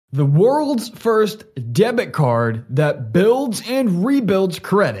The world's first debit card that builds and rebuilds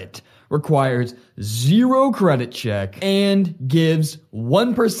credit requires zero credit check and gives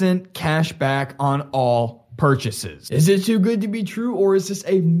 1% cash back on all purchases. Is it too good to be true, or is this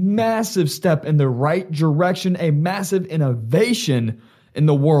a massive step in the right direction, a massive innovation in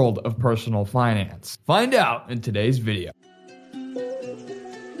the world of personal finance? Find out in today's video.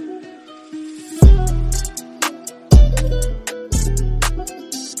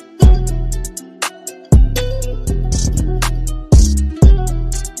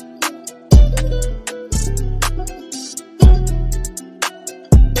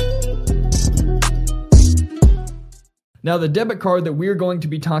 Now, the debit card that we're going to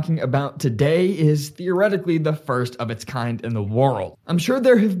be talking about today is theoretically the first of its kind in the world. I'm sure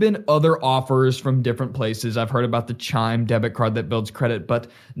there have been other offers from different places. I've heard about the Chime debit card that builds credit,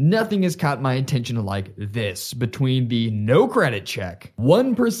 but nothing has caught my attention like this. Between the no credit check,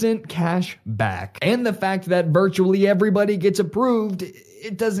 1% cash back, and the fact that virtually everybody gets approved,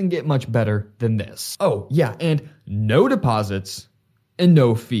 it doesn't get much better than this. Oh, yeah, and no deposits and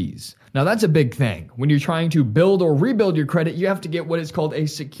no fees. Now, that's a big thing. When you're trying to build or rebuild your credit, you have to get what is called a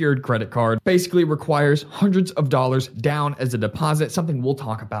secured credit card. Basically requires hundreds of dollars down as a deposit, something we'll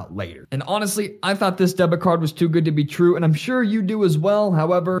talk about later. And honestly, I thought this debit card was too good to be true, and I'm sure you do as well.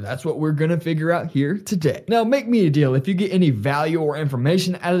 However, that's what we're gonna figure out here today. Now, make me a deal. If you get any value or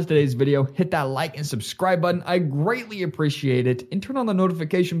information out of today's video, hit that like and subscribe button. I greatly appreciate it. And turn on the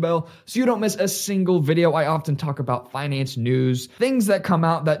notification bell so you don't miss a single video. I often talk about finance news, things that come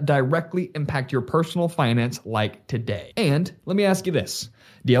out that directly impact your personal finance like today. And let me ask you this.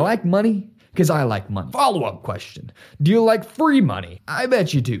 Do you like money? Because I like money. Follow-up question. Do you like free money? I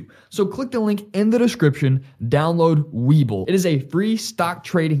bet you do. So click the link in the description, download Webull. It is a free stock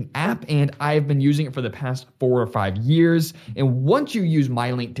trading app, and I've been using it for the past 4 or 5 years. And once you use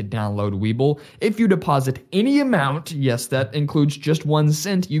my link to download Webull, if you deposit any amount, yes, that includes just 1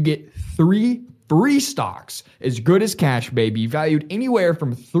 cent, you get 3 free stocks, as good as cash, baby, valued anywhere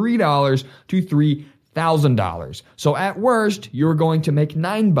from $3 to $3,000. So at worst, you're going to make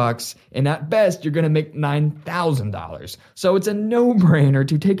 $9, and at best, you're going to make $9,000. So it's a no-brainer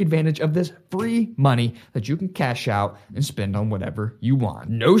to take advantage of this free money that you can cash out and spend on whatever you want.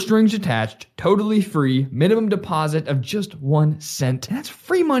 No strings attached, totally free, minimum deposit of just 1 cent. That's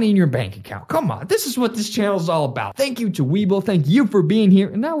free money in your bank account. Come on, this is what this channel is all about. Thank you to Webull. Thank you for being here.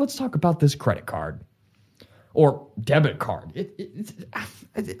 And now let's talk about this credit card. Or debit card.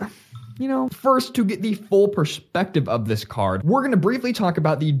 First, to get the full perspective of this card, we're going to briefly talk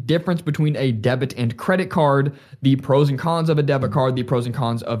about the difference between a debit and credit card, the pros and cons of a debit card, the pros and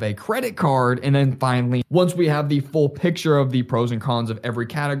cons of a credit card, and then finally, once we have the full picture of the pros and cons of every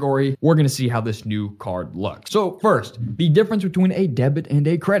category, we're going to see how this new card looks. So first, the difference between a debit and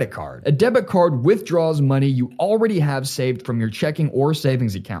a credit card. A debit card withdraws money you already have saved from your checking or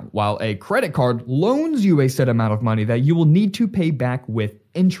savings account, while a credit card loans you a set amount of money that you will need to pay back with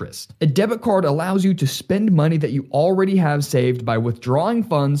interest. A debit card allows you to spend money that you already have saved by withdrawing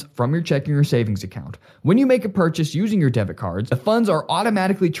funds from your checking or savings account. When you make a purchase using your debit cards, the funds are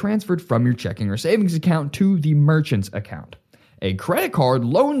automatically transferred from your checking or savings account to the merchant's account. A credit card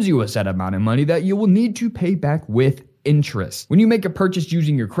loans you a set amount of money that you will need to pay back with interest. When you make a purchase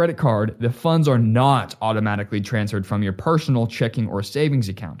using your credit card, the funds are not automatically transferred from your personal checking or savings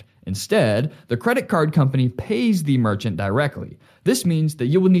account. Instead, the credit card company pays the merchant directly. This means that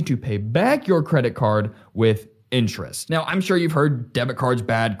you will need to pay back your credit card with interest. Now, I'm sure you've heard debit cards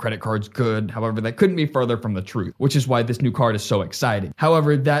bad, credit cards good. However, that couldn't be further from the truth, which is why this new card is so exciting.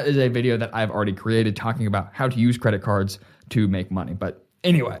 However, that is a video that I've already created talking about how to use credit cards to make money. But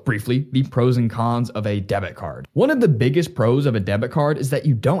anyway, briefly, the pros and cons of a debit card. One of the biggest pros of a debit card is that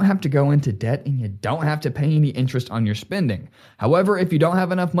you don't have to go into debt and you don't have to pay any interest on your spending. However, if you don't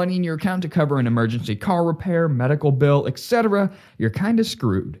have enough money in your account to cover an emergency car repair, medical bill, etc., you're kind of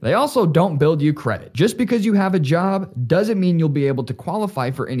screwed. They also don't build you credit. Just because you have a job doesn't mean you'll be able to qualify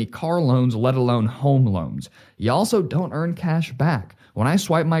for any car loans, let alone home loans. You also don't earn cash back. When I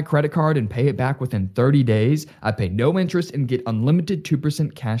swipe my credit card and pay it back within 30 days, I pay no interest and get unlimited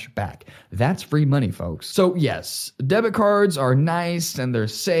 2% cash back. That's free money, folks. So yes, debit cards are nice and they're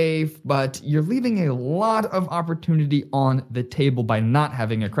safe, but you're leaving a lot of opportunity on the table by not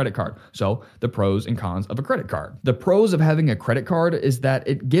having a credit card. So the pros and cons of a credit card. The pros of having a credit card is that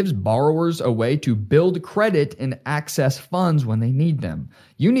it gives borrowers a way to build credit and access funds when they need them.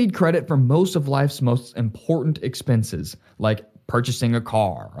 You need credit for most of life's most important expenses, like purchasing a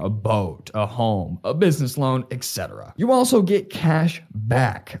car, a boat, a home, a business loan, etc. You also get cash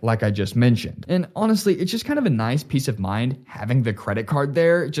back, like I just mentioned. And honestly, it's just kind of a nice peace of mind having the credit card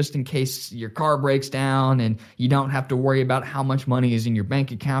there, just in case your car breaks down and you don't have to worry about how much money is in your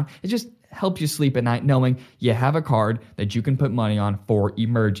bank account. It just helps you sleep at night knowing you have a card that you can put money on for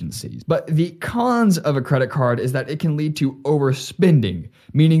emergencies. But the cons of a credit card is that it can lead to overspending,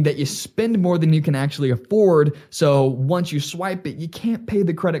 meaning that you spend more than you can actually afford. So once you swipe it, you can't pay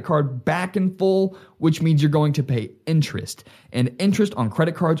the credit card back in full, which means you're going to pay interest. And interest on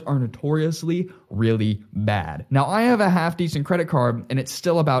credit cards are notoriously really bad. Now, I have a half decent credit card and it's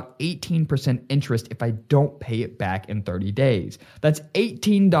still about 18% interest if I don't pay it back in 30 days. That's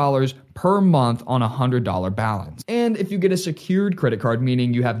 $18 per month on a $100 balance. And if you get a secured credit card,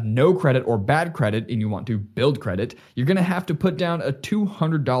 meaning you have no credit or bad credit and you want to build credit, you're going to have to put down a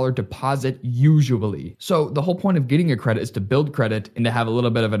 $200 deposit usually. So the whole point of getting a credit is to build credit and to have a little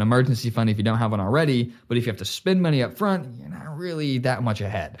bit of an emergency fund if you don't have one already. But if you have to spend money up front, you're not really that much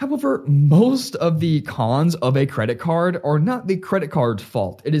ahead. However, most of the cons of a credit card are not the credit card's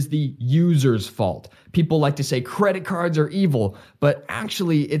fault. It is the user's fault. People like to say credit cards are evil, but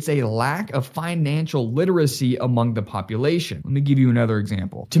actually it's a lack of financial literacy among the population. Let me give you another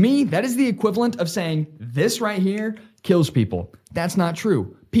example. To me, that is the equivalent of saying this right here kills people. That's not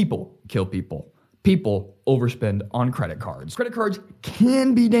true. People kill people. People overspend on credit cards. Credit cards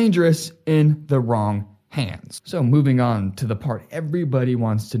can be dangerous in the wrong hands. So moving on to the part everybody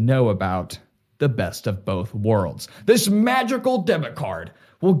wants to know about, the best of both worlds. This magical debit card.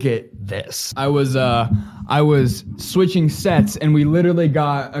 We'll get this. I was switching sets and we literally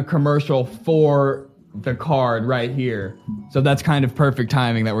got a commercial for the card right here. So that's kind of perfect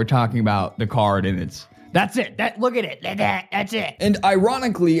timing that we're talking about the card and that's it. Look at it. That's it. And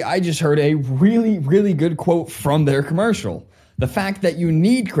ironically, I just heard a really, really good quote from their commercial. The fact that you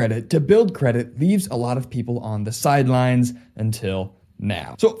need credit to build credit leaves a lot of people on the sidelines until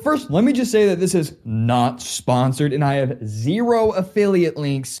now. So first, let me just say that this is not sponsored and I have zero affiliate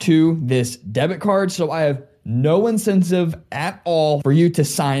links to this debit card. So I have no incentive at all for you to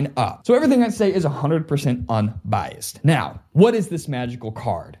sign up. So everything I say is 100% unbiased. Now, what is this magical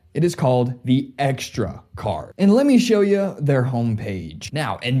card? It is called the Extra card. And let me show you their homepage.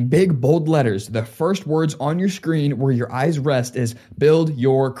 Now, in big bold letters, the first words on your screen where your eyes rest is build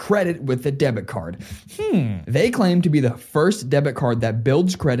your credit with the debit card. They claim to be the first debit card that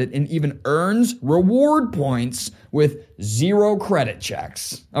builds credit and even earns reward points with zero credit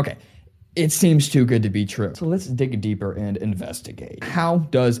checks. Okay. It seems too good to be true. So let's dig deeper and investigate. How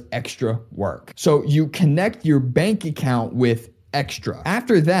does Extra work? So you connect your bank account with Extra.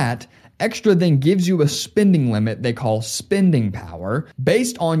 After that, Extra then gives you a spending limit they call spending power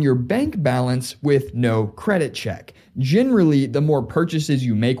based on your bank balance with no credit check. Generally, the more purchases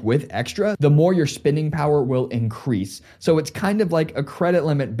you make with Extra, the more your spending power will increase. So it's kind of like a credit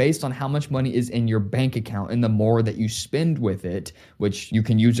limit based on how much money is in your bank account. And the more that you spend with it, which you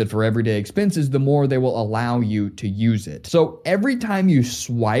can use it for everyday expenses, the more they will allow you to use it. So every time you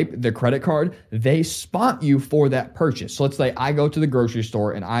swipe the credit card, they spot you for that purchase. So let's say I go to the grocery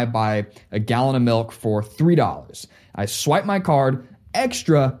store and I buy a gallon of milk for $3. I swipe my card,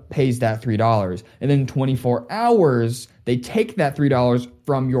 Extra pays that $3. And then 24 hours, they take that $3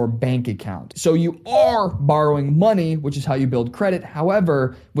 from your bank account. So you are borrowing money, which is how you build credit.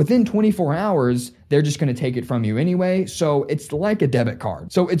 However, within 24 hours, they're just going to take it from you anyway. So it's like a debit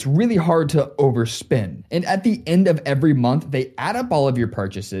card. So it's really hard to overspend. And at the end of every month, they add up all of your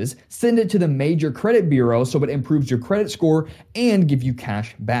purchases, send it to the major credit bureau so it improves your credit score and give you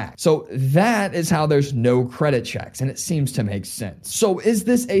cash back. So that is how there's no credit checks. And it seems to make sense. So is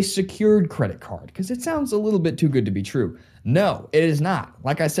this a secured credit card? Because it sounds a little bit too good to be true. No, it is not.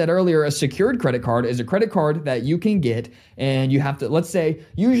 Like I said earlier, a secured credit card is a credit card that you can get and you have to, let's say,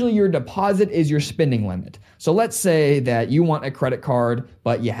 usually your deposit is your spending limit. So let's say that you want a credit card,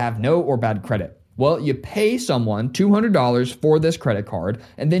 but you have no or bad credit. Well, you pay someone $200 for this credit card,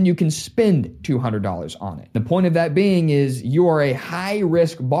 and then you can spend $200 on it. The point of that being is you are a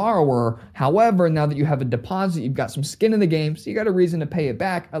high-risk borrower. However, now that you have a deposit, you've got some skin in the game, so you got a reason to pay it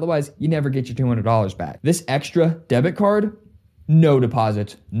back. Otherwise, you never get your $200 back. This Extra debit card, no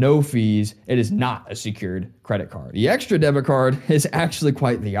deposits, no fees. It is not a secured credit card. The Extra debit card is actually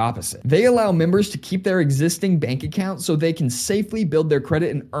quite the opposite. They allow members to keep their existing bank account so they can safely build their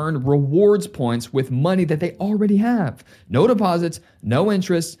credit and earn rewards points with money that they already have. No deposits, no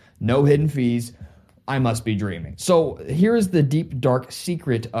interest, no hidden fees. I must be dreaming. So here's the deep, dark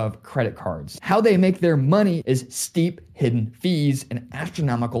secret of credit cards. How they make their money is steep, hidden fees and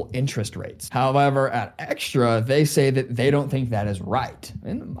astronomical interest rates. However, at Extra, they say that they don't think that is right.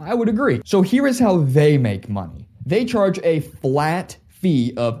 And I would agree. So here is how they make money. They charge a flat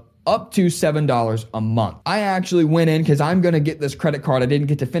fee of up to $7 a month. I actually went in because I'm going to get this credit card. I didn't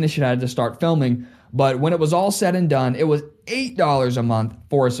get to finish it. I had to start filming. But when it was all said and done, it was $8 a month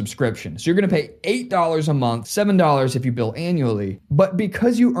for a subscription. So you're going to pay $8 a month, $7 if you bill annually. But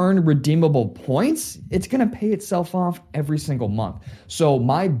because you earn redeemable points, it's going to pay itself off every single month. So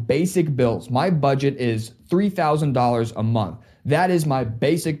my basic bills, my budget is $3,000 a month. That is my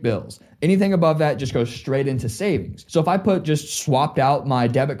basic bills. Anything above that just goes straight into savings. So if I just swapped out my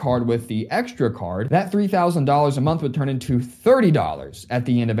debit card with the Extra card, that $3,000 a month would turn into $30 at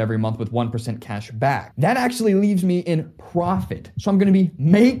the end of every month with 1% cash back. That actually leaves me in profit. So I'm going to be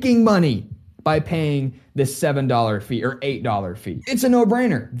making money by paying this $7 fee or $8 fee. It's a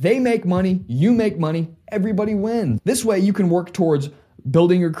no-brainer. They make money, you make money, everybody wins. This way you can work towards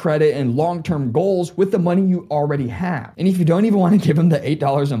building your credit and long-term goals with the money you already have. And if you don't even want to give them the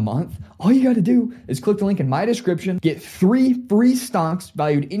 $8 a month, all you got to do is click the link in my description, get 3 free stocks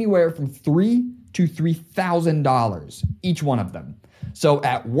valued anywhere from $3,000 to $3,000, each one of them. So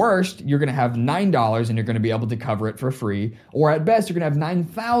at worst, you're going to have $9 and you're going to be able to cover it for free. Or at best, you're going to have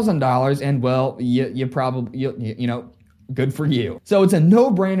 $9,000 and well, you probably, good for you. So it's a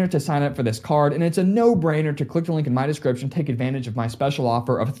no-brainer to sign up for this card, and it's a no-brainer to click the link in my description, take advantage of my special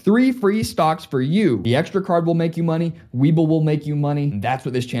offer of 3 free stocks for you. The Extra card will make you money, Webull will make you money, and that's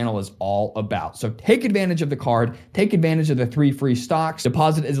what this channel is all about. So take advantage of the card, take advantage of the 3 free stocks,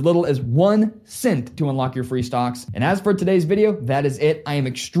 deposit as little as 1 cent to unlock your free stocks. And as for today's video, that is it. I am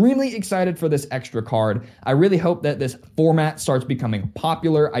extremely excited for this Extra card. I really hope that this format starts becoming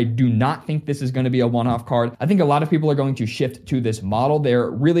popular. I do not think this is going to be a one-off card. I think a lot of people are going to shift to this model.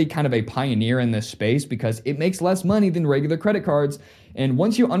 They're really kind of a pioneer in this space because it makes less money than regular credit cards. And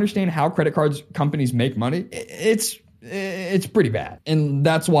once you understand how credit cards companies make money, it's pretty bad. And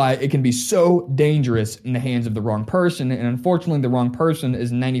that's why it can be so dangerous in the hands of the wrong person. And unfortunately, the wrong person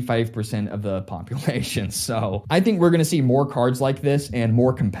is 95% of the population. So I think we're going to see more cards like this and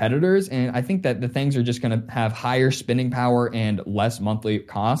more competitors. And I think that the things are just going to have higher spending power and less monthly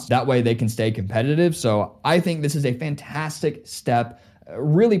costs. That way they can stay competitive. So I think this is a fantastic step,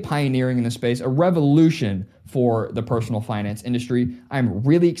 really pioneering in the space, a revolution for the personal finance industry. I'm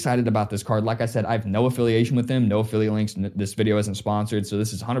really excited about this card. Like I said, I have no affiliation with them, no affiliate links. This video isn't sponsored, so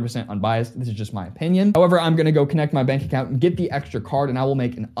this is 100% unbiased. This is just my opinion. However, I'm going to go connect my bank account and get the Extra card, and I will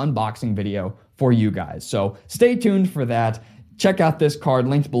make an unboxing video for you guys. So stay tuned for that. Check out this card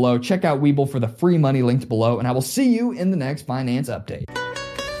linked below. Check out Webull for the free money linked below, and I will see you in the next finance update.